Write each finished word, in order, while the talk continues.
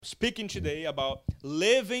speaking today about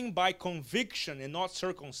living by conviction and not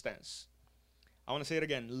circumstance. I want to say it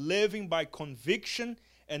again, living by conviction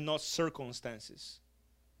and not circumstances.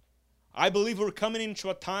 I believe we're coming into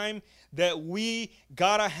a time that we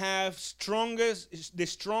gotta have the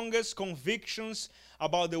strongest convictions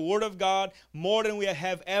about the Word of God more than we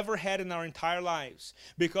have ever had in our entire lives.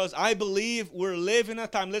 Because I believe we're living in a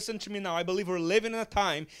time, listen to me now, I believe we're living in a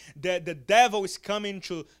time that the devil is coming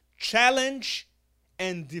to challenge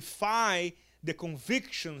and defy the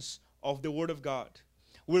convictions of the Word of God.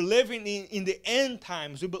 We're living in the end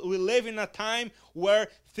times. We live in a time where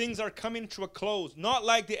things are coming to a close. Not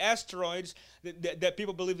like the asteroids that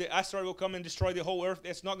people believe the asteroid will come and destroy the whole earth.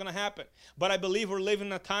 It's not going to happen. But I believe we're living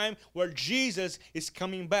in a time where Jesus is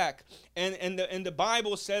coming back. And the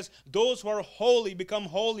Bible says those who are holy become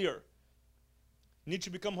holier. Need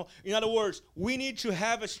to become, in other words, we need to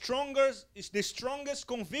have the strongest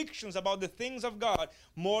convictions about the things of God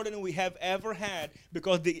more than we have ever had,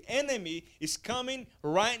 because the enemy is coming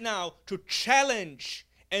right now to challenge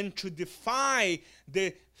and to defy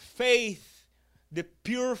the faith, the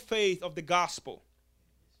pure faith of the gospel.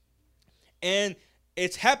 And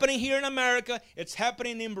it's happening here in America. It's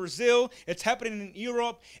happening in Brazil. It's happening in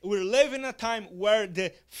Europe. We're living in a time where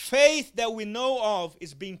the faith that we know of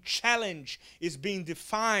is being challenged, is being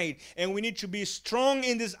defied. And we need to be strong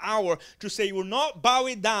in this hour to say we're not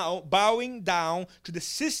bowing down to the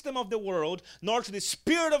system of the world, nor to the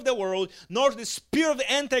spirit of the world, nor to the spirit of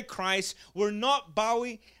the Antichrist. We're not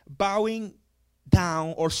bowing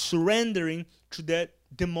down or surrendering to that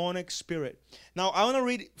demonic spirit. Now, I want to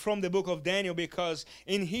read from the book of Daniel, because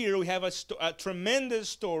in here we have a tremendous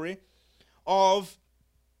story of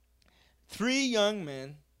three young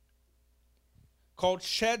men called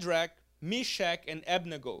Shadrach, Meshach, and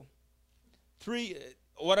Abednego.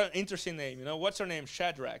 What an interesting name. You know, what's her name?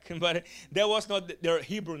 Shadrach. But that was not their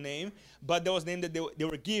Hebrew name, but that was the name that they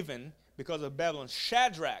were given because of Babylon.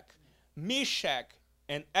 Shadrach, Meshach,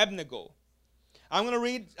 and Abednego. I'm going to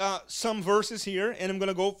read some verses here, and I'm going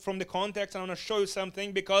to go from the context, and I'm going to show you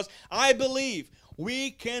something, because I believe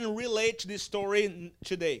we can relate to this story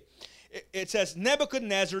today. It says,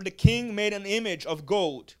 Nebuchadnezzar, the king, made an image of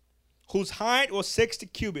gold, whose height was 60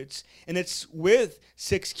 cubits, and its width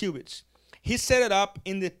 6 cubits. He set it up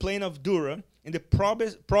in the plain of Dura, in the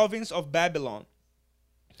province of Babylon.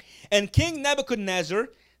 And King Nebuchadnezzar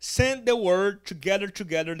sent the word to gather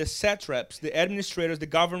together the satraps, the administrators, the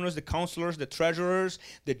governors, the counselors, the treasurers,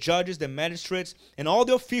 the judges, the magistrates, and all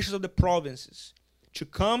the officials of the provinces to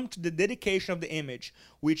come to the dedication of the image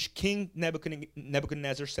which King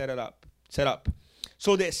Nebuchadnezzar set up.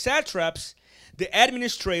 So the satraps, the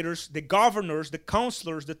administrators, the governors, the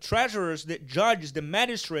counselors, the treasurers, the judges, the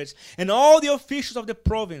magistrates, and all the officials of the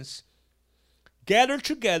province gathered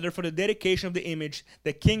together for the dedication of the image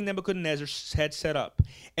that King Nebuchadnezzar had set up.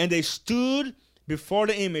 And they stood before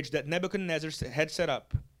the image that Nebuchadnezzar had set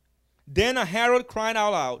up. Then a herald cried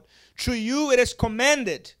out loud, "To you it is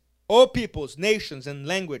commanded, O peoples, nations, and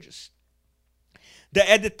languages, that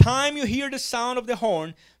at the time you hear the sound of the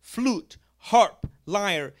horn, flute, harp,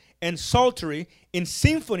 lyre, and psaltery in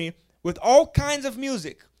symphony with all kinds of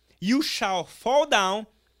music, you shall fall down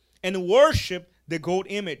and worship the gold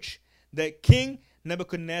image that King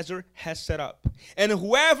Nebuchadnezzar has set up. And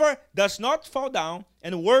whoever does not fall down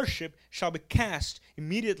and worship shall be cast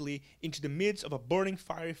immediately into the midst of a burning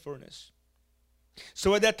fiery furnace."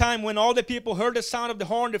 So at that time, when all the people heard the sound of the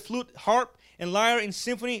horn, the flute, harp, and lyre in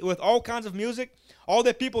symphony with all kinds of music, all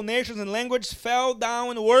the people, nations, and languages fell down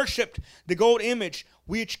and worshipped the gold image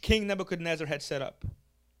which King Nebuchadnezzar had set up.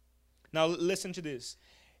 Now listen to this.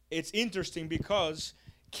 It's interesting because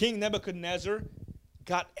King Nebuchadnezzar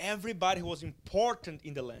got everybody who was important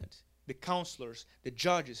in the land. The counselors, the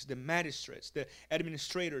judges, the magistrates, the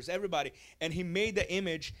administrators, everybody. And he made the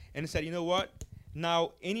image and said, you know what?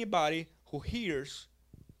 Now anybody who hears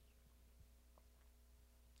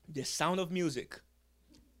the sound of music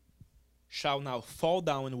shall now fall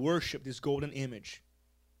down and worship this golden image.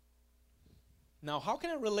 Now, how can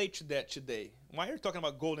I relate to that today? Why are you talking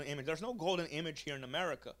about golden image? There's no golden image here in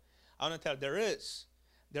America. I want to tell you, there is.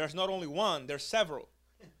 There's not only one, there's several.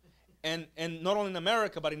 And not only in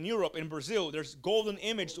America, but in Europe, in Brazil, there's golden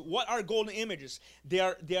images. What are golden images?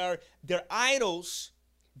 They're idols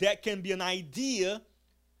that can be an idea,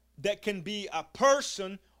 that can be a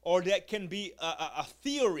person, or that can be a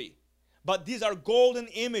theory. But these are golden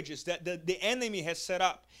images that the enemy has set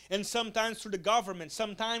up. And sometimes through the government,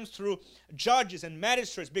 sometimes through judges and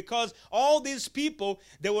magistrates, because all these people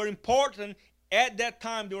that were important at that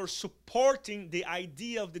time, they were supporting the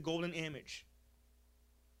idea of the golden image.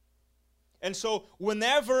 And so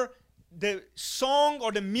whenever the song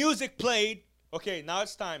or the music played, okay, now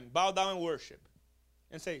it's time, bow down and worship.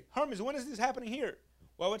 And say, Hermes, when is this happening here?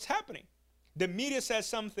 Well, it's happening. The media says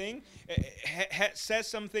something, says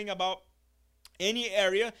something about any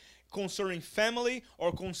area concerning family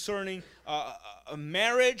or concerning a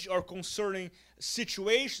marriage or concerning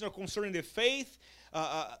situation or concerning the faith.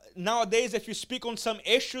 Nowadays, if you speak on some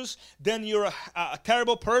issues, then you're a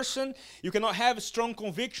terrible person. You cannot have strong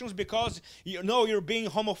convictions because you know you're being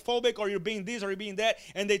homophobic or you're being this or you're being that.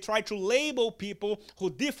 And they try to label people who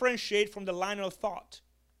differentiate from the line of thought.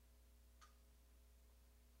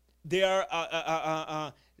 They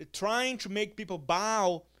are trying to make people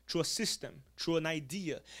bow to a system, to an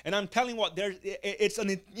idea. And I'm telling you what, it's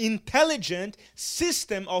an intelligent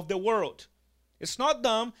system of the world. It's not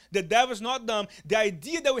dumb. The devil is not dumb. The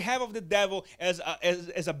idea that we have of the devil as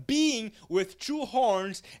a being with two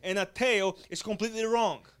horns and a tail is completely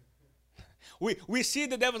wrong. We see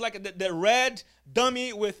the devil like the red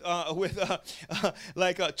dummy with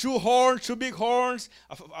like two horns, two big horns,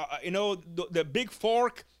 the big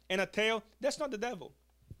fork and a tail. That's not the devil.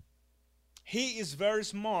 He is very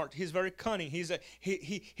smart. He's very cunning.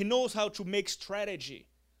 He knows how to make strategy.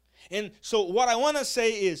 And so what I want to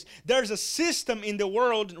say is there's a system in the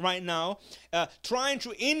world right now trying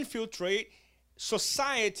to infiltrate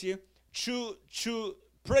society to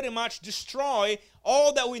pretty much destroy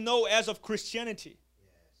all that we know as of Christianity.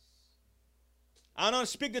 I don't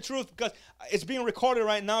speak the truth because it's being recorded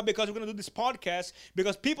right now because we're going to do this podcast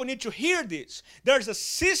because people need to hear this. There's a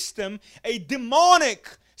system, a demonic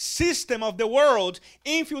system of the world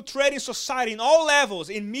infiltrating society in all levels,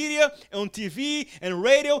 in media, on TV, and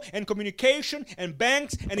radio, and communication, and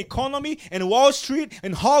banks, and economy, and Wall Street,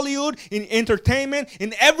 and Hollywood, in entertainment,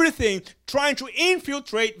 in everything, trying to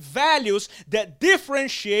infiltrate values that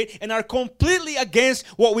differentiate and are completely against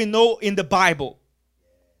what we know in the Bible.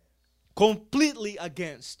 Completely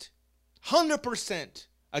against. 100%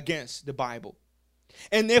 against the Bible.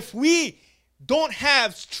 And if we don't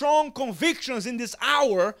have strong convictions in this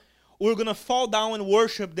hour, we're going to fall down and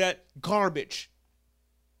worship that garbage.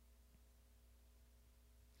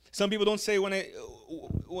 Some people don't say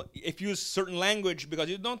if you use certain language because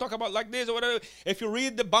you don't talk about like this or whatever. If you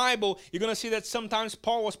read the Bible, you're going to see that sometimes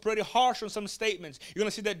Paul was pretty harsh on some statements. You're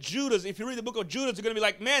going to see that Judas, if you read the book of Judas, you're going to be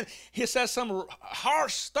like, man, he says some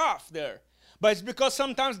harsh stuff there. But it's because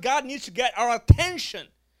sometimes God needs to get our attention.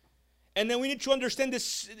 And then we need to understand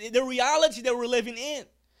the reality that we're living in.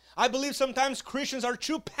 I believe sometimes Christians are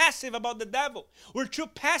too passive about the devil. We're too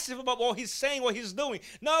passive about what he's saying, what he's doing.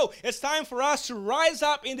 No, it's time for us to rise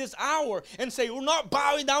up in this hour and say, we're not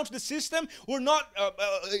bowing down to the system. We're not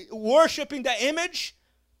worshiping the image.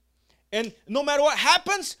 And no matter what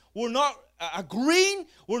happens, we're not agreeing.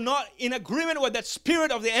 We're not in agreement with that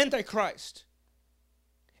spirit of the Antichrist.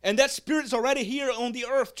 And that spirit is already here on the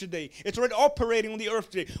earth today. It's already operating on the earth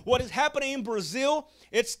today. What is happening in Brazil,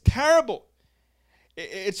 it's terrible.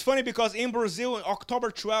 It's funny because in Brazil, October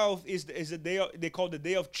 12th is a day they call the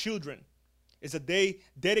Day of Children. It's a day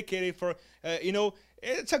dedicated for,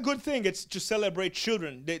 it's a good thing. It's to celebrate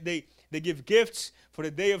children. They give gifts for the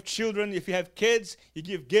Day of Children. If you have kids, you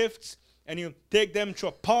give gifts and you take them to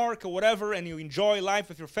a park or whatever and you enjoy life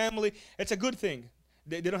with your family. It's a good thing.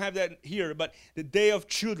 They don't have that here, but the Day of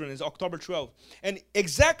Children is October 12th. And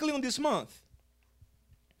exactly on this month,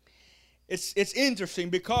 it's interesting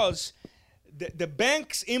because the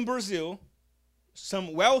banks in Brazil,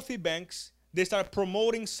 some wealthy banks, they start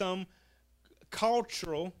promoting some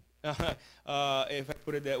cultural, if I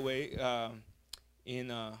put it that way,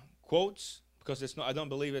 in quotes, because it's not. I don't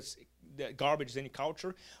believe it's that garbage is any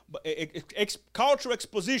culture, but cultural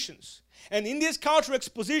expositions. And in these cultural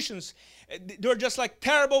expositions, they're just like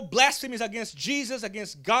terrible blasphemies against Jesus,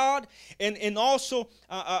 against God, and also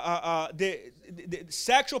the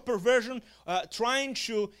sexual perversion, trying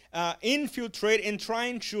to infiltrate and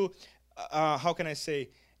trying to, how can I say,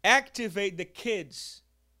 activate the kids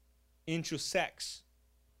into sex.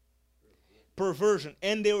 Perversion.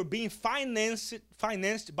 And they were being financed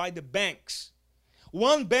by the banks.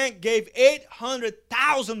 One bank gave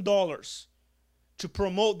 $800,000 to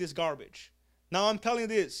promote this garbage. Now I'm telling you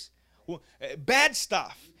this, bad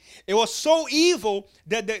stuff. It was so evil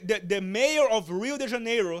that the mayor of Rio de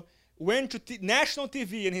Janeiro went to national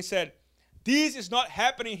TV and he said, this is not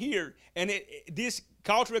happening here. And this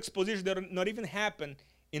cultural exposition did not even happen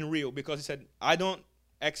in Rio because he said, I don't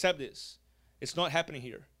accept this. It's not happening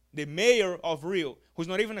here. The mayor of Rio, who's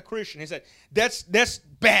not even a Christian, he said, that's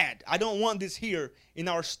bad. I don't want this here in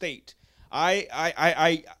our state. I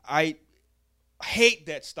hate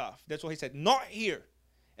that stuff. That's what he said. Not here.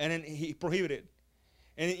 And then he prohibited.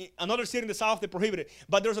 And another city in the south, they prohibited it.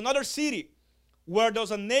 But there's another city where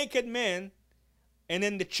there's a naked man, and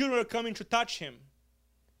then the children are coming to touch him.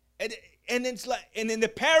 And it's like, and then the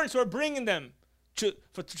parents were bringing them to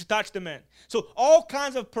touch the man. So all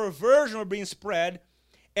kinds of perversion were being spread,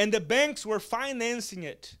 and the banks were financing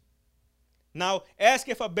it. Now, ask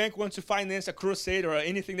if a bank wants to finance a crusade or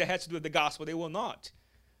anything that has to do with the gospel. They will not.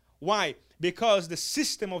 Why? Because the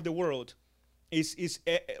system of the world is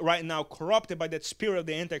right now corrupted by that spirit of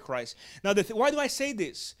the Antichrist. Now, why do I say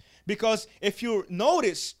this? Because if you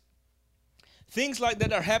notice, things like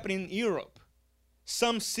that are happening in Europe.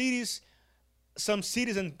 Some cities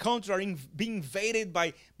and countries are being invaded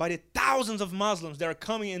by the thousands of Muslims that are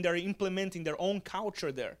coming, and they're implementing their own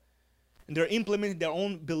culture there. And they're implementing their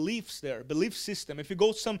own beliefs there, belief system. If you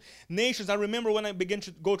go to some nations, I remember when I began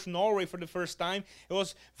to go to Norway for the first time, it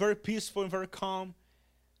was very peaceful and very calm.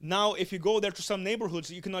 Now, if you go there to some neighborhoods,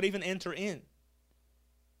 you cannot even enter in.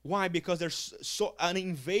 Why? Because there's an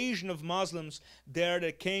invasion of Muslims there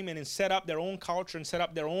that came in and set up their own culture and set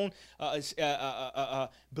up their own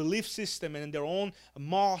belief system and their own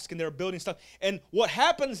mosque, and they're building stuff. And what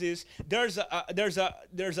happens is there's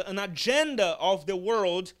an agenda of the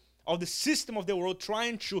world, of the system of the world,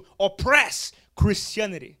 trying to oppress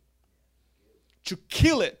Christianity, to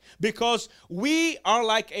kill it, because we are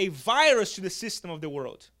like a virus to the system of the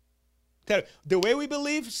world. The way we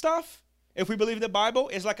believe stuff, if we believe the Bible,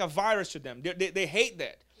 is like a virus to them. They hate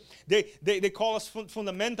that. They call us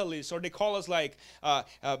fundamentalists, or they call us like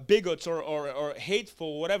bigots or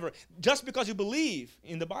hateful, whatever, just because you believe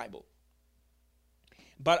in the Bible.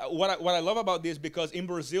 But what I love about this, because in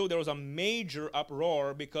Brazil there was a major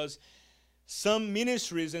uproar because some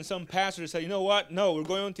ministries and some pastors said, you know what? No, we're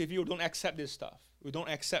going on TV. We don't accept this stuff. We don't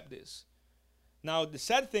accept this. Now, the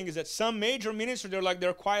sad thing is that some major ministries,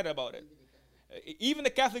 they're quiet about it. Even the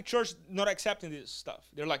Catholic Church not accepting this stuff.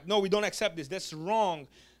 They're like, no, we don't accept this. That's wrong.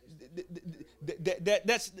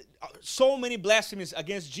 That's so many blasphemies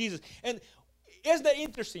against Jesus. And isn't that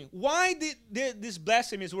interesting? Why did these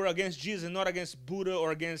blasphemies were against Jesus and not against Buddha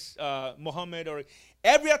or against Muhammad? Or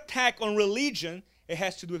every attack on religion, it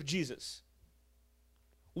has to do with Jesus.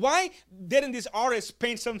 Why didn't these artists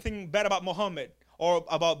paint something bad about Muhammad or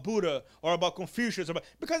about Buddha or about Confucius?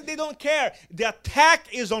 Because they don't care. The attack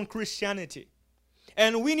is on Christianity.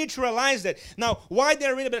 And we need to realize that. Now, why did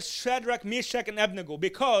I read about Shadrach, Meshach, and Abednego?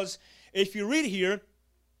 Because if you read here,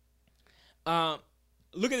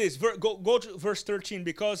 look at this. Go to verse 13.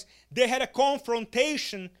 Because they had a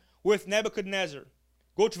confrontation with Nebuchadnezzar.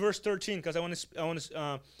 Go to verse 13 because I want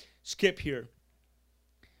to skip here.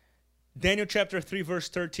 Daniel chapter 3 verse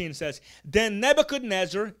 13 says, Then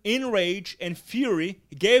Nebuchadnezzar, in rage and fury,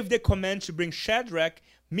 gave the command to bring Shadrach,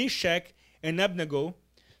 Meshach, and Abednego.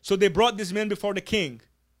 So they brought these men before the king.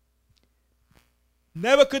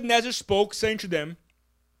 Nebuchadnezzar spoke, saying to them,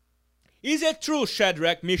 Is it true,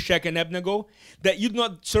 Shadrach, Meshach, and Abednego, that you do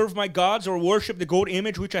not serve my gods or worship the gold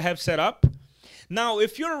image which I have set up? Now,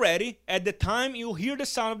 if you're ready, at the time you'll hear the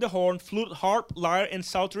sound of the horn, flute, harp, lyre, and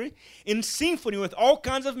psaltery, in symphony with all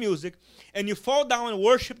kinds of music, and you fall down and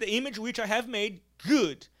worship the image which I have made,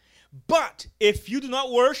 good. But if you do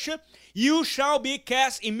not worship, you shall be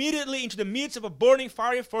cast immediately into the midst of a burning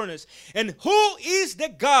fiery furnace. And who is the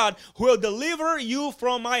God who will deliver you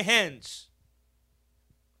from my hands?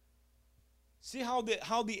 See how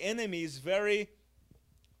the enemy is very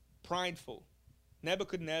prideful.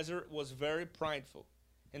 Nebuchadnezzar was very prideful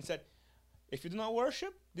and said, if you do not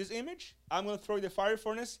worship this image, I'm going to throw you the fiery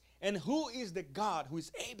furnace. And who is the God who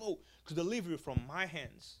is able to deliver you from my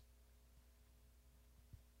hands?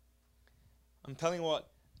 I'm telling you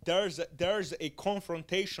what, there's a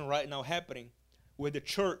confrontation right now happening with the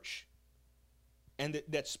church and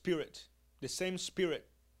that spirit, the same spirit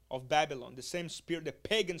of Babylon, the same spirit, the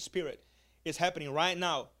pagan spirit is happening right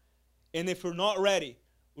now. And if we're not ready,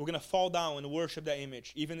 we're going to fall down and worship that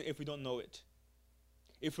image, even if we don't know it.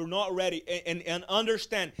 If we're not ready and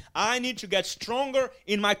understand, I need to get stronger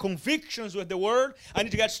in my convictions with the word. I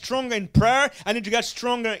need to get stronger in prayer. I need to get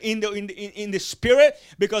stronger in the spirit,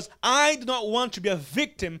 because I do not want to be a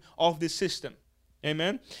victim of this system.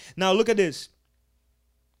 Amen. Now look at this.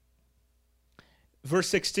 Verse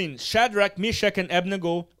 16, Shadrach, Meshach, and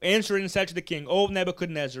Abednego answered and said to the king, O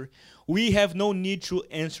Nebuchadnezzar, we have no need to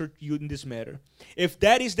answer you in this matter. If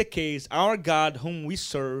that is the case, our God whom we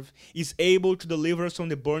serve is able to deliver us from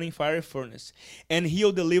the burning fiery furnace, and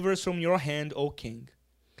he'll deliver us from your hand, O king.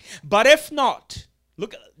 But if not,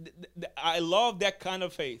 look, I love that kind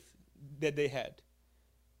of faith that they had.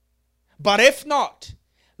 But if not,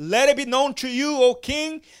 let it be known to you, O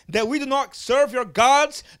king, that we do not serve your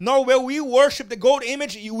gods, nor will we worship the gold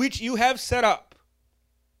image which you have set up.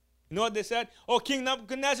 You know what they said? Oh, King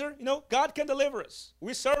Nebuchadnezzar, God can deliver us.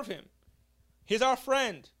 We serve him. He's our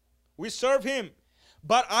friend. We serve him.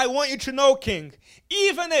 But I want you to know, King,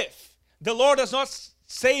 even if the Lord does not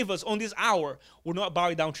save us on this hour, we're not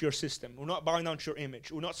bowing down to your system. We're not bowing down to your image.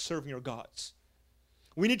 We're not serving your gods.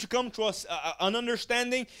 We need to come to an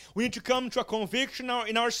understanding. We need to come to a conviction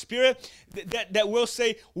in our spirit that will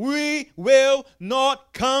say, we will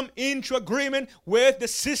not come into agreement with the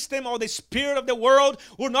system or the spirit of the world.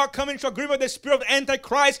 We're not coming into agreement with the spirit of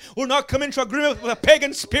Antichrist. We're not coming into agreement with a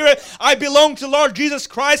pagan spirit. I belong to the Lord Jesus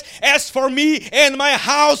Christ. As for me and my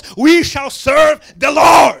house, we shall serve the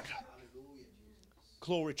Lord.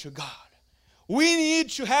 Glory to God. We need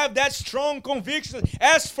to have that strong conviction.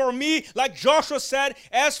 As for me, like Joshua said,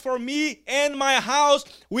 as for me and my house,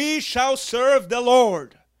 we shall serve the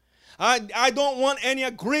Lord. I don't want any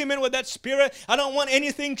agreement with that spirit. I don't want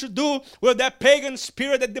anything to do with that pagan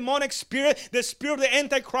spirit, that demonic spirit, the spirit of the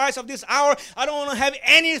Antichrist of this hour. I don't want to have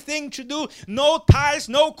anything to do, no ties,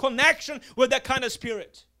 no connection with that kind of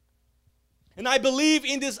spirit. And I believe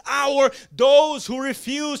in this hour, those who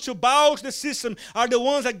refuse to bow to the system are the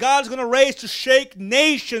ones that God's going to raise to shake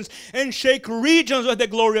nations and shake regions with the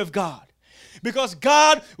glory of God. Because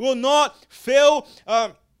God will not fail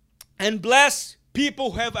and bless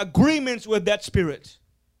people who have agreements with that spirit.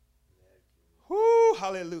 Woo,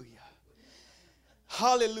 hallelujah.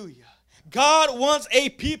 Hallelujah. God wants a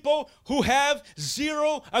people who have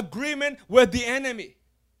zero agreement with the enemy.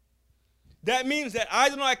 That means that I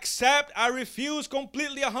do not accept, I refuse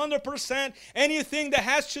completely 100% anything that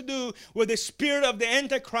has to do with the spirit of the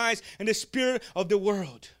Antichrist and the spirit of the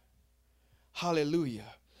world.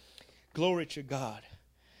 Hallelujah. Glory to God.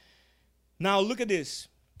 Now look at this.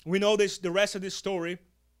 We know this, the rest of this story.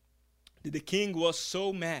 That the king was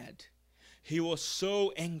so mad. He was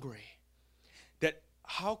so angry. That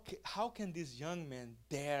how can this young man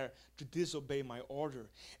dare to disobey my order?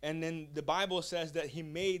 And then the Bible says that he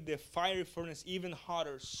made the fiery furnace even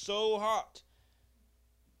hotter, so hot.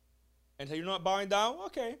 And so you're not bowing down?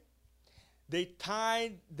 Okay. They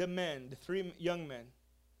tied the men, the three young men,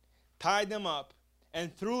 tied them up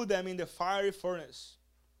and threw them in the fiery furnace.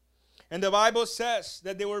 And the Bible says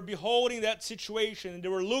that they were beholding that situation and they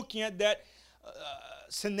were looking at that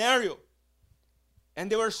scenario. And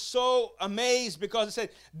they were so amazed because they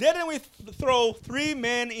said, didn't we throw three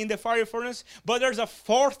men in the fiery furnace? But there's a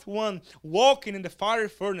fourth one walking in the fiery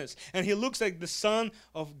furnace. And he looks like the Son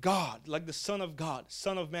of God, like the Son of God,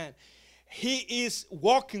 Son of Man. He is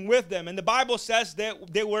walking with them. And the Bible says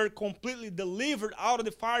that they were completely delivered out of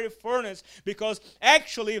the fiery furnace because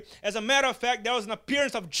actually, as a matter of fact, there was an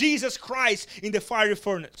appearance of Jesus Christ in the fiery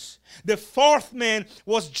furnace. The fourth man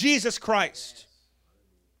was Jesus Christ.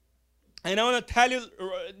 And I want to tell you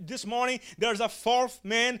this morning, there's a fourth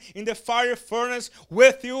man in the fire furnace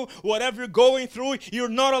with you. Whatever you're going through, you're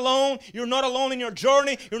not alone. You're not alone in your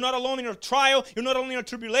journey. You're not alone in your trial. You're not alone in your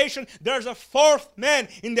tribulation. There's a fourth man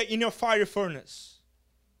in your fire furnace.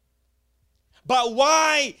 But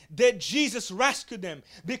why did Jesus rescue them?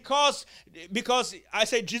 Because I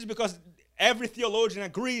say Jesus because every theologian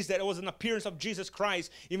agrees that it was an appearance of Jesus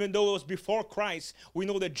Christ. Even though it was before Christ, we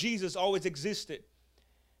know that Jesus always existed.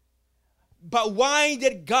 But why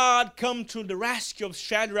did God come to the rescue of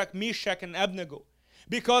Shadrach, Meshach, and Abednego?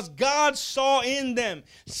 Because God saw in them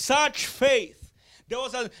such faith. There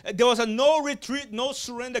was a no retreat, no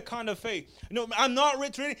surrender kind of faith. I'm not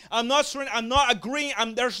retreating. I'm not surrendering. I'm not agreeing.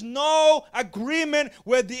 There's no agreement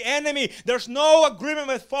with the enemy. There's no agreement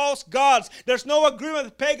with false gods. There's no agreement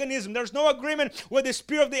with paganism. There's no agreement with the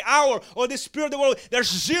spirit of the hour or the spirit of the world. There's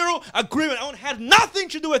zero agreement. I don't have nothing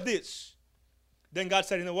to do with this. Then God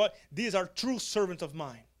said, you know what? These are true servants of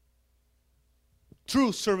mine.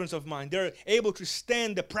 True servants of mine. They're able to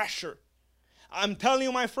stand the pressure. I'm telling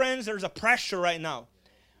you, my friends, there's a pressure right now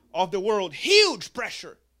of the world. Huge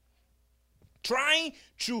pressure. Trying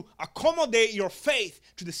to accommodate your faith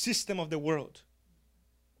to the system of the world.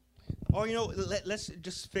 Oh, let's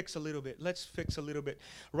just fix a little bit. Let's fix a little bit.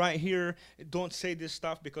 Right here, don't say this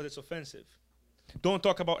stuff because it's offensive. Don't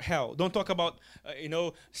talk about hell. Don't talk about,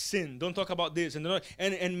 sin. Don't talk about this. And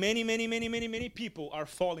many people are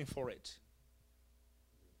falling for it.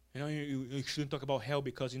 You shouldn't talk about hell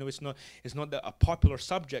because, it's not a popular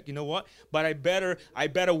subject. You know what? But I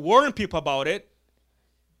better warn people about it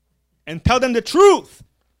and tell them the truth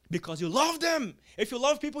because you love them. If you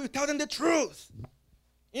love people, you tell them the truth.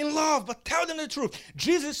 In love, but tell them the truth.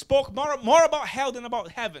 Jesus spoke more about hell than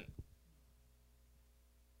about heaven.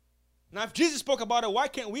 Now, if Jesus spoke about it, why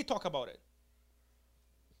can't we talk about it?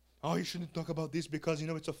 Oh, you shouldn't talk about this because,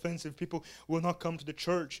 it's offensive. People will not come to the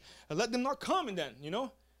church. Let them not come then,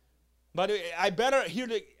 But I better hear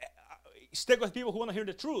stick with people who want to hear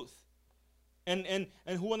the truth and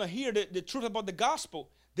who want to hear the truth about the gospel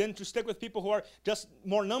than to stick with people who are just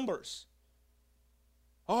more numbers.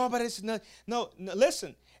 Oh, but it's not. No,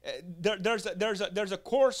 listen. There's a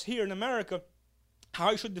course here in America,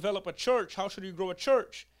 how you should develop a church, how should you grow a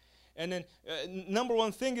church. And then number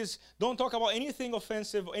one thing is, don't talk about anything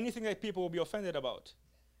offensive, anything that people will be offended about.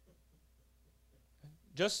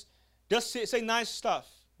 Just say nice stuff,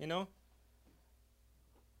 you know.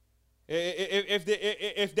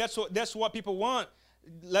 If that's what people want,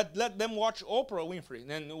 let them watch Oprah Winfrey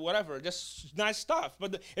and whatever, just nice stuff.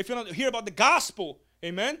 But if you want to hear about the gospel,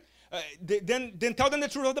 amen, then tell them the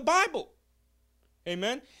truth of the Bible,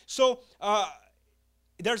 amen. So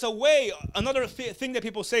there's a way. Another thing that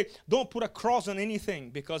people say: don't put a cross on anything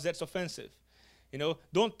because that's offensive. You know,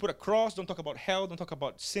 don't put a cross, don't talk about hell, don't talk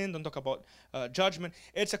about sin, don't talk about judgment.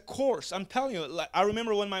 It's a course. I'm telling you, like, I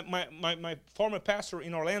remember when my former pastor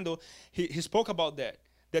in Orlando, he spoke about that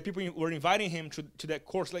people were inviting him to that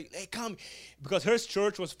course. Like, hey, come. Because his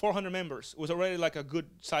church was 400 members. It was already like a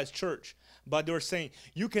good-sized church. But they were saying,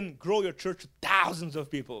 you can grow your church to thousands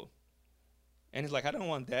of people. And he's like, I don't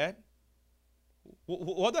want that.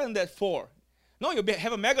 What do I want that for? No, you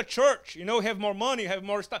have a mega church. You know, have more money, have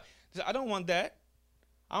more stuff. He said, I don't want that.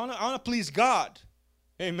 I want to please God,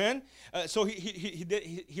 amen. So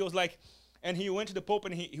he was like, and he went to the Pope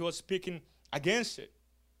and he was speaking against it,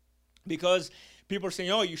 because people are saying,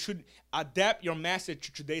 oh, you should adapt your message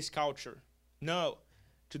to today's culture. No,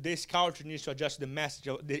 today's culture needs to adjust the message,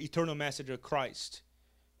 the eternal message of Christ,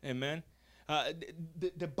 amen.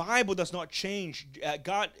 The Bible does not change.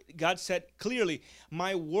 God said clearly,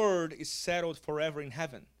 my word is settled forever in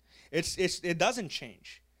heaven. It doesn't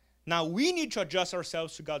change. Now, we need to adjust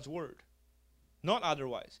ourselves to God's word, not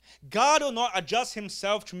otherwise. God will not adjust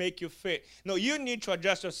himself to make you fit. No, you need to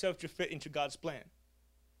adjust yourself to fit into God's plan.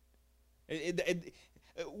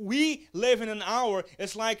 We live in an hour,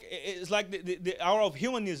 it's like the hour of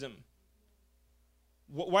humanism.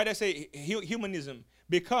 Why do I say humanism?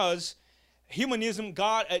 Because humanism,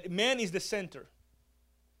 man is the center.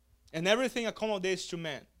 And everything accommodates to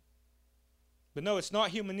man. But no, it's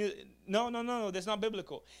not humanism. No, that's not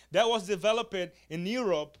biblical. That was developed in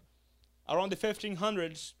Europe around the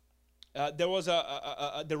 1500s. There was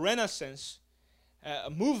the Renaissance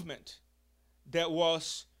movement that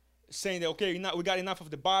was saying that, okay, we got enough of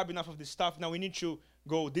the Bible, enough of this stuff. Now we need to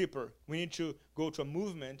go deeper. We need to go to a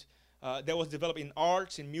movement that was developed in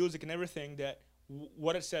arts, in music, and everything. That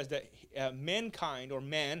what it says that mankind or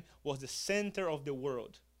man was the center of the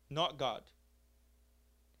world, not God.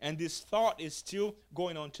 And this thought is still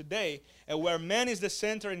going on today, where man is the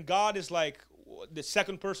center and God is like the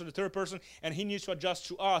second person, the third person, and he needs to adjust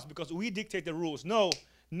to us because we dictate the rules. No,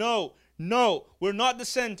 we're not the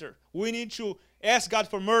center. We need to ask God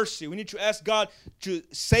for mercy. We need to ask God to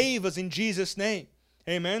save us in Jesus' name.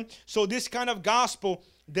 Amen. So this kind of gospel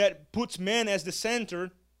that puts man as the center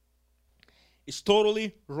is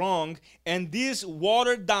totally wrong, and this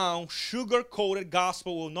watered down, sugar-coated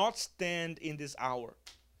gospel will not stand in this hour.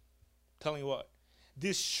 Telling you what,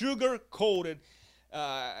 this sugar-coated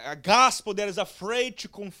a gospel that is afraid to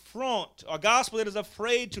confront, a gospel that is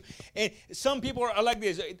afraid to, and some people are like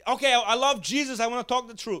this. Okay, I love Jesus, I want to talk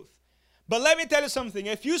the truth. But let me tell you something,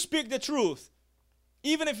 if you speak the truth,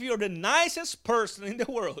 even if you're the nicest person in the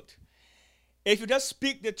world, if you just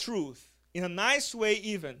speak the truth in a nice way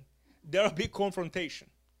even, there will be confrontation.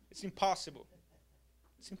 It's impossible.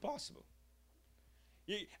 It's impossible.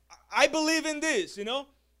 I believe in this, you know.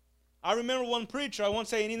 I remember one preacher, I won't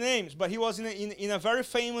say any names, but he was in a very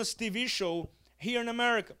famous TV show here in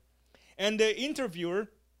America. And the interviewer,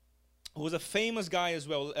 who was a famous guy as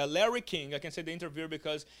well, Larry King, I can say the interviewer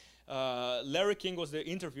because Larry King was the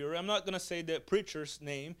interviewer. I'm not going to say the preacher's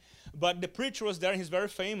name, but the preacher was there and he's very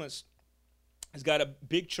famous. He's got a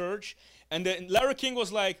big church. And then Larry King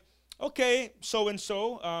was like, okay,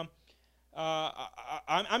 so-and-so,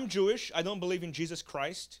 I'm Jewish. I don't believe in Jesus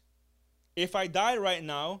Christ. If I die right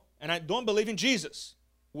now and I don't believe in Jesus,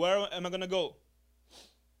 where am I going to go?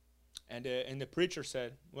 And the preacher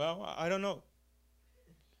said, well, I don't know.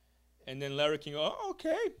 And then Larry King, oh,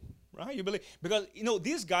 okay, right, you believe. Because, you know,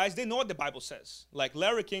 these guys, they know what the Bible says. Like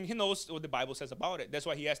Larry King, he knows what the Bible says about it. That's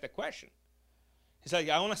why he asked that question. He's like,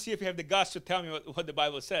 I want to see if you have the guts to tell me what the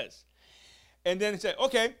Bible says. And then he said,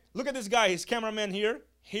 okay, look at this guy, his cameraman here.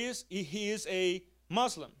 He is a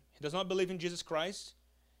Muslim. He does not believe in Jesus Christ.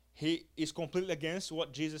 He is completely against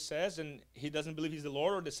what Jesus says, and he doesn't believe he's the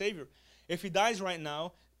Lord or the Savior. If he dies right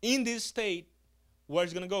now, in this state,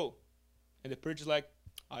 where's he going to go? And the preacher's like,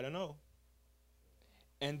 I don't know.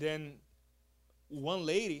 And then one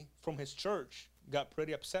lady from his church got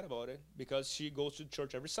pretty upset about it because she goes to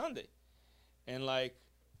church every Sunday. And like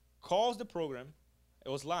calls the program, it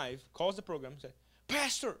was live, calls the program, said,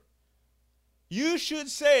 Pastor, you should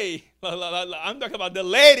say, I'm talking about the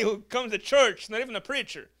lady who comes to church, not even a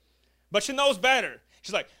preacher, but she knows better.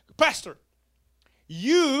 She's like, Pastor,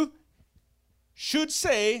 you should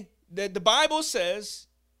say that the Bible says,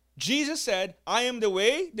 Jesus said, I am the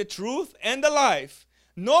way, the truth, and the life.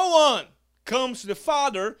 No one comes to the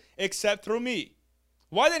Father except through me.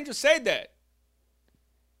 Why didn't you say that?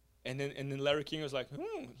 And then Larry King was like,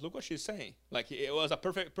 look what she's saying. Like, it was a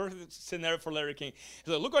perfect scenario for Larry King.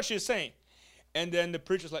 He's like, look what she's saying. And then the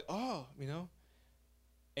preacher's like, oh, you know.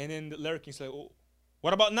 And then Larry King's like, oh,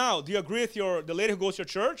 what about now? Do you agree with the lady who goes to your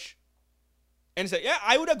church? And he said, yeah,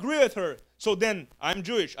 I would agree with her. So then, I'm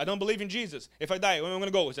Jewish. I don't believe in Jesus. If I die, where am I going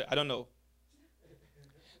to go? He said, I don't know.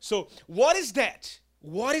 So, what is that?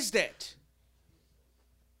 What is that?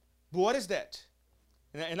 What is that?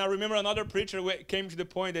 And I remember another preacher came to the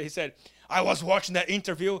point that he said, I was watching that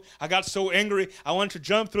interview. I got so angry. I wanted to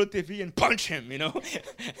jump through the TV and punch him, you know.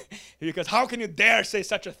 Because how can you dare say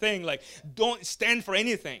such a thing? Like, don't stand for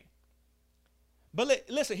anything. But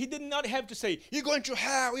listen, he did not have to say, you're going to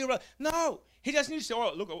hell. No. He just needs to say,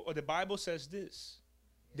 oh, look, the Bible says this.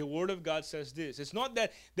 The Word of God says this. It's not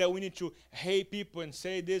that we need to hate people and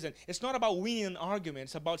say this. And it's not about winning an argument.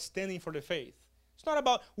 It's about standing for the faith. It's not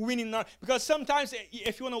about winning an argument. Because sometimes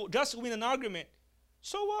if you want to just win an argument,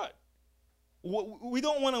 so what? We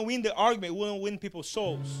don't want to win the argument. We want to win people's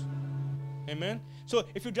souls. Amen? So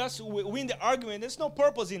if you just win the argument, there's no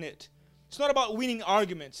purpose in it. It's not about winning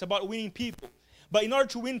arguments. It's about winning people. But in order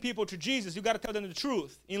to win people to Jesus, you got to tell them the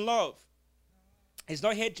truth in love. It's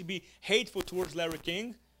not to be hateful towards Larry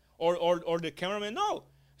King or the cameraman. No.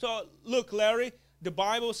 So, look, Larry, the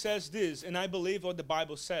Bible says this, and I believe what the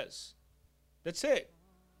Bible says. That's it.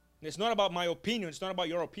 It's not about my opinion. It's not about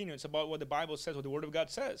your opinion. It's about what the Bible says, what the Word of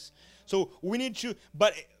God says. So we need to,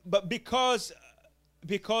 but because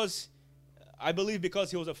I believe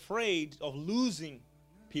because he was afraid of losing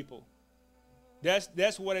people.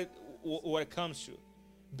 That's what it comes to.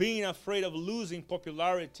 Being afraid of losing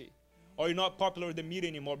popularity. Or you're not popular with the media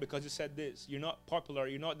anymore because you said this. You're not popular.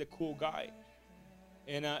 You're not the cool guy.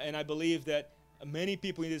 And I believe that many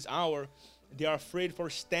people in this hour, they are afraid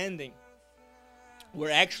for standing.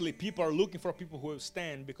 Where actually people are looking for people who will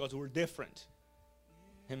stand because we're different.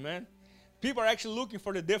 Amen? People are actually looking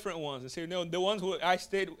for the different ones and say, no, the ones who I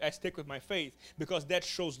stick with my faith because that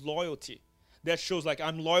shows loyalty. That shows like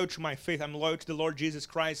I'm loyal to my faith. I'm loyal to the Lord Jesus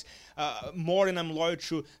Christ more than I'm loyal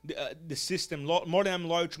to the system, more than I'm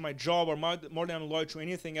loyal to my job or more than I'm loyal to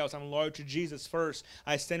anything else. I'm loyal to Jesus first.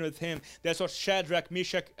 I stand with him. That's what Shadrach,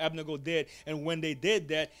 Meshach, Abednego did. And when they did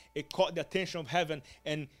that, it caught the attention of heaven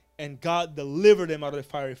and God delivered them out of the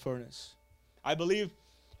fiery furnace. I believe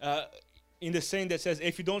in the saying that says,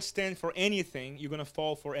 if you don't stand for anything, you're going to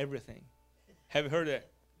fall for everything. Have you heard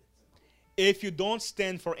that? If you don't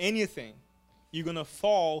stand for anything, you're going to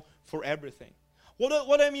fall for everything. What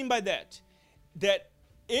do I mean by that? That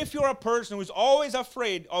if you're a person who's always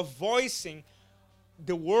afraid of voicing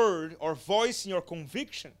the word or voicing your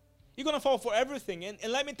conviction, you're going to fall for everything. And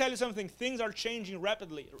let me tell you something. Things are changing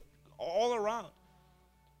rapidly all around.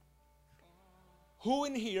 Who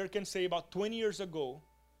in here can say about 20 years ago,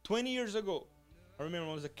 I remember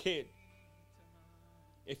when I was a kid,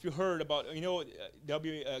 if you heard about, there'll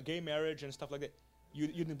be gay marriage and stuff like that, you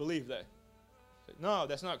didn't believe that. No,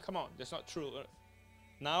 that's not, come on, that's not true.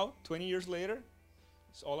 Now, 20 years later,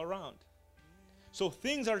 it's all around. So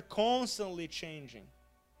things are constantly changing.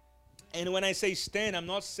 And when I say stand, I'm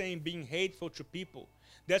not saying being hateful to people.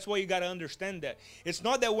 That's why you got to understand that. It's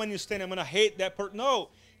not that when you stand, I'm going to hate that person. No,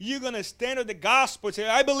 you're going to stand with the gospel and say,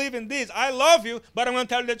 I believe in this. I love you, but I'm going to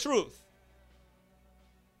tell you the truth.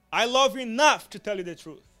 I love you enough to tell you the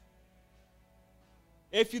truth.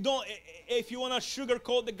 If you want to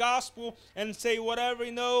sugarcoat the gospel and say whatever,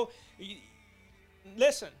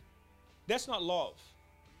 listen, that's not love.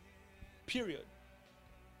 Period.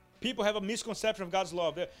 People have a misconception of God's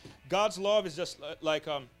love. God's love is just like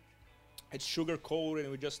it's sugar-coated,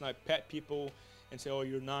 and we just pet people and say, oh,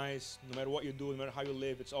 you're nice. No matter what you do, no matter how you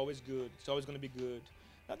live, it's always good. It's always going to be good.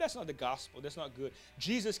 Now, that's not the gospel. That's not good.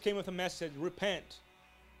 Jesus came with a message, repent.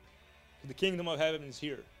 The kingdom of heaven is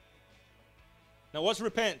here. Now, what's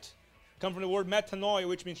repent? Come from the word metanoia,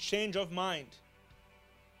 which means change of mind.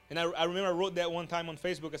 And I remember I wrote that one time on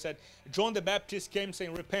Facebook. I said, John the Baptist came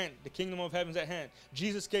saying, repent, the kingdom of heaven is at hand.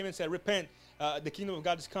 Jesus came and said, repent, the kingdom of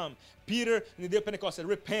God has come. Peter in the day of Pentecost said,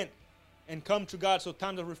 repent and come to God so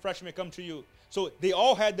times of refreshment may come to you. So they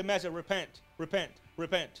all had the message, repent, repent,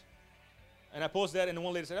 repent. And I posted that, and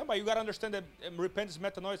one lady said, "Oh, but you got to understand that repentance,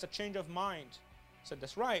 metanoia, is a change of mind." I said,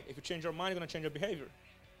 "That's right. If you change your mind, you're going to change your behavior.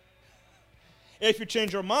 If you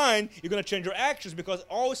change your mind, you're going to change your actions, because it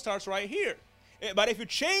all starts right here. But if you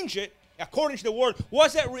change it, according to the word,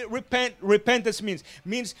 what's that repentance means?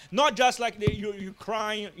 Means not just like you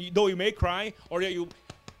crying, though you may cry, or that you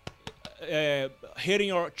hitting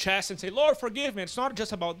your chest and say, Lord, forgive me. It's not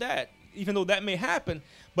just about that, even though that may happen.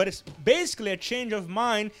 But it's basically a change of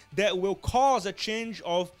mind that will cause a change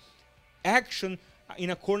of action in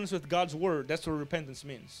accordance with God's word. That's what repentance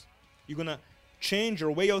means. You're going to change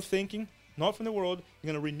your way of thinking, not from the world.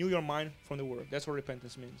 You're going to renew your mind from the word. That's what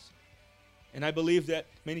repentance means. And I believe that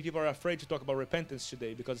many people are afraid to talk about repentance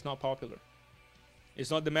today because it's not popular.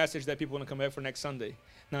 It's not the message that people want to come back for next Sunday.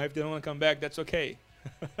 Now, if they don't want to come back, that's okay.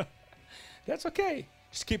 That's okay.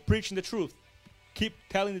 Just keep preaching the truth. Keep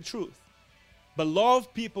telling the truth. But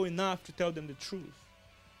love people enough to tell them the truth.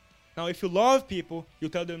 Now, if you love people, you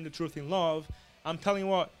tell them the truth in love. I'm telling you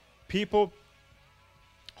what, people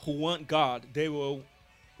who want God, they will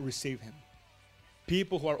receive him.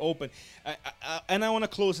 People who are open. And I want to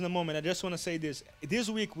close in a moment. I just want to say this. This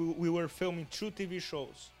week, we were filming 2 TV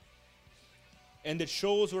shows. And the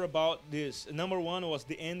shows were about this. Number 1 was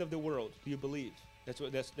the end of the world. Do you believe? That's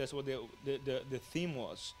what the theme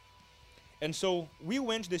was. And so we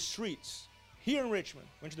went to the streets here in Richmond.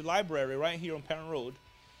 Went to the library right here on Parent Road.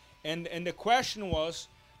 And the question was,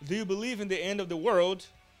 do you believe in the end of the world?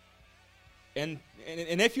 And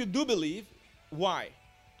if you do believe, why?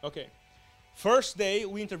 Okay. First day,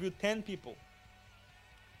 we interviewed 10 people.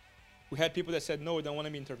 We had people that said, no, we don't want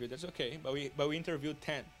to be interviewed. That's okay, but we interviewed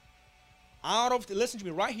 10. Out of, listen to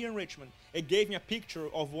me, right here in Richmond, it gave me a picture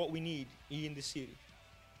of what we need in the city.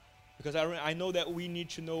 Because I know that we need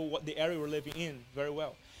to know what the area we're living in very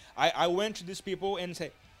well. I went to these people and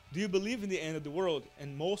said, do you believe in the end of the world?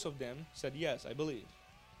 And most of them said, yes, I believe.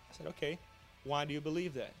 I said, okay, why do you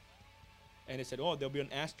believe that? And they said, oh, there'll be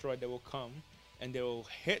an asteroid that will come, and they will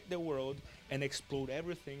hit the world and explode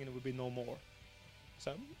everything, and there will be no more.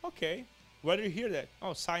 So, okay, where did you hear that?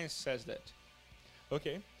 Oh, science says that.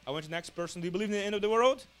 Okay, I went to the next person. Do you believe in the end of the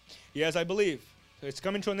world? Yes, I believe. So it's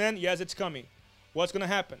coming to an end? Yes, it's coming. What's going to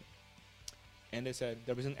happen? And they said,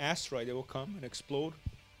 there is an asteroid that will come and explode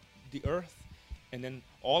the earth, and then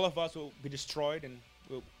all of us will be destroyed and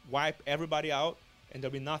will wipe everybody out, and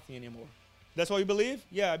there'll be nothing anymore. That's what you believe?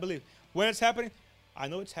 Yeah, I believe. When it's happening? I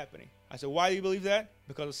know it's happening. I said, why do you believe that?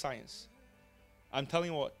 Because of science. I'm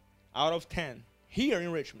telling you what, out of 10, here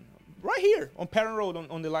in Richmond, right here on Parent Road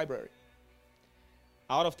on the library,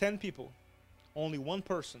 out of 10 people, only one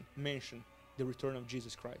person mentioned the return of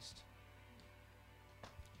Jesus Christ.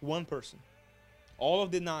 One person. All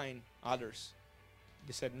of the 9 others,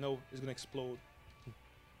 they said, no, it's going to explode.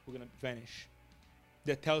 We're going to vanish.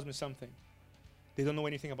 That tells me something. They don't know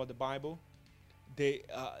anything about the Bible. They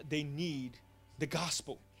need the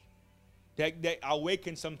gospel. That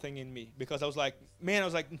awakened something in me, because I was like,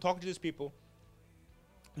 I'm talking to these people.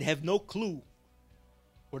 They have no clue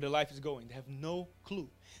where their life is going. They have no clue.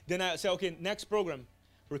 Then I said, okay, next program,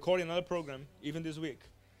 recording another program, even this week.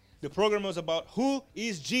 The program was about, who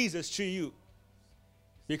is Jesus to you?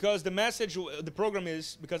 Because the message, the program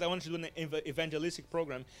is, because I wanted to do an evangelistic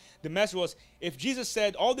program, the message was, if Jesus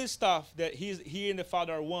said all this stuff, that he and the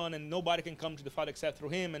Father are one, and nobody can come to the Father except through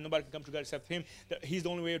him, and nobody can come to God except through him, that he's the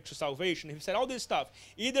only way to salvation. If he said all this stuff,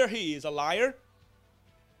 either he is a liar,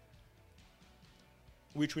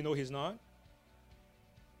 which we know he's not,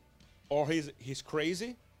 or he's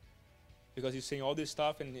crazy, because he's saying all this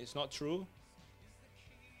stuff and it's not true,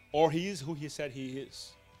 or he is who he said he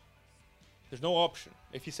is. There's no option.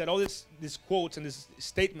 If he said all these quotes and these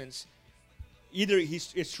statements, either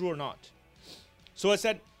it's true or not. So I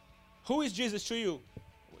said, who is Jesus to you?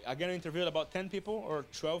 Again, I interviewed about 10 people or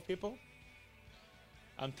 12 people.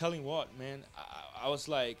 I'm telling you what, man, I was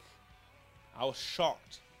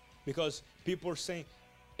shocked, because people were saying,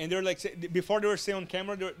 and they're like, before they were saying on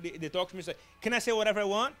camera, they talked to me and said, can I say whatever I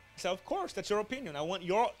want? I said, of course, that's your opinion. I want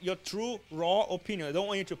your true, raw opinion. I don't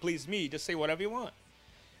want you to please me. Just say whatever you want.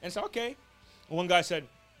 And I said, okay. One guy said,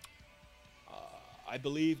 I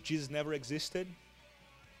believe Jesus never existed,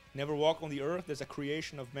 never walked on the earth. There's a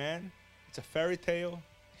creation of man. It's a fairy tale.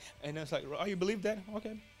 And I was like, oh, you believe that?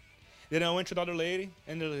 Okay. Then I went to another lady,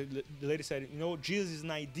 and the lady said, you know, Jesus is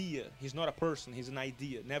an idea. He's not a person. He's an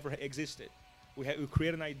idea. Never existed. We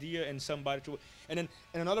create an idea and somebody to, and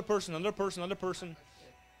another person.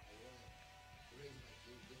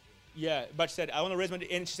 Yeah, but she said, I want to raise my,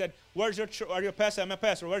 and she said, where's your church? Are you a pastor? I'm a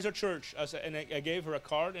pastor. Where's your church? I said, and I gave her a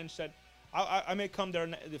card and said, I may come there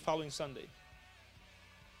the following Sunday.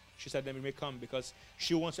 she said that we may come because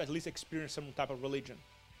she wants to at least experience some type of religion,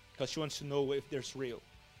 because she wants to know if there's real.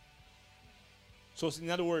 So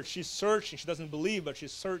in other words, she's searching. She doesn't believe, but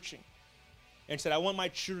she's searching. And she said, I want my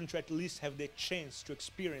children to at least have the chance to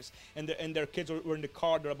experience. And their kids were in the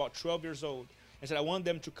car. They're about 12 years old. And said, I want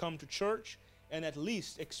them to come to church and at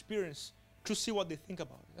least experience, to see what they think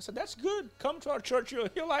about it. I said, that's good. Come to our church. You'll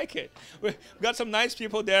like it. We've got some nice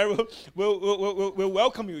people there. We'll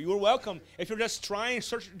welcome you. You're welcome. If you're just trying,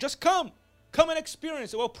 search, just come. Come and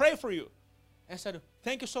experience it. We'll pray for you. And I said,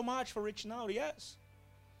 thank you so much for reaching out. Yes.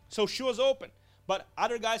 So she was open. But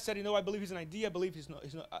other guys said, I believe he's an idea. I believe he's not.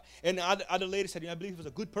 And other lady said, I believe he was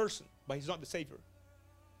a good person, but he's not the Savior.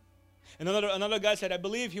 And another guy said, I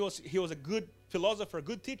believe he was a good philosopher, a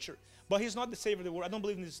good teacher, but he's not the Savior of the world. I don't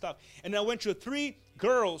believe in this stuff. And I went to 3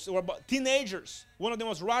 girls who were about teenagers. One of them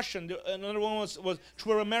was Russian. Another one was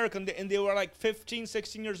were American, and they were like 15,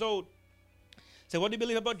 16 years old. I said, what do you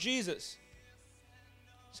believe about Jesus?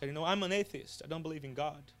 I said, I'm an atheist. I don't believe in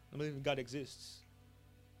God. I don't believe God exists.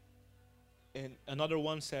 And another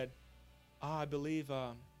one said, I believe,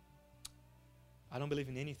 I don't believe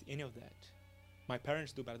in any of that. My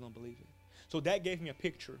parents do, but I don't believe it. So that gave me a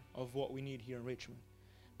picture of what we need here in Richmond.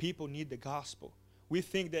 People need the gospel. We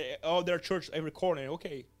think that, their church every corner.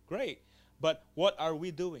 Okay, great. But what are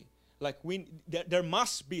we doing? Like there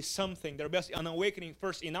must be something, there must be an awakening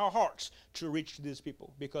first in our hearts to reach these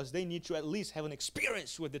people, because they need to at least have an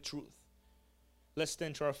experience with the truth. Let's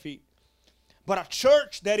stand to our feet. But a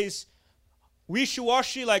church that is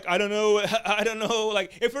wishy-washy, like, I don't know,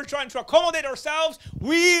 like, if we're trying to accommodate ourselves,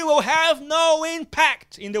 we will have no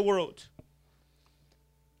impact in the world.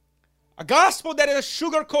 A gospel that is a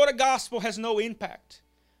sugar-coated gospel has no impact.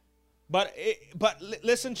 But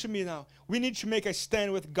listen to me now. We need to make a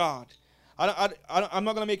stand with God. I'm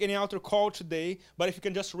not going to make any altar call today, but if you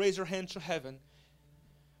can just raise your hand to heaven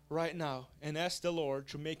right now and ask the Lord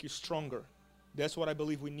to make you stronger. That's what I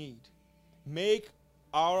believe we need. Make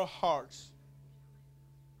our hearts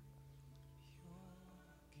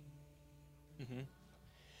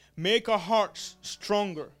make our hearts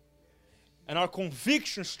stronger and our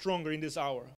conviction stronger in this hour.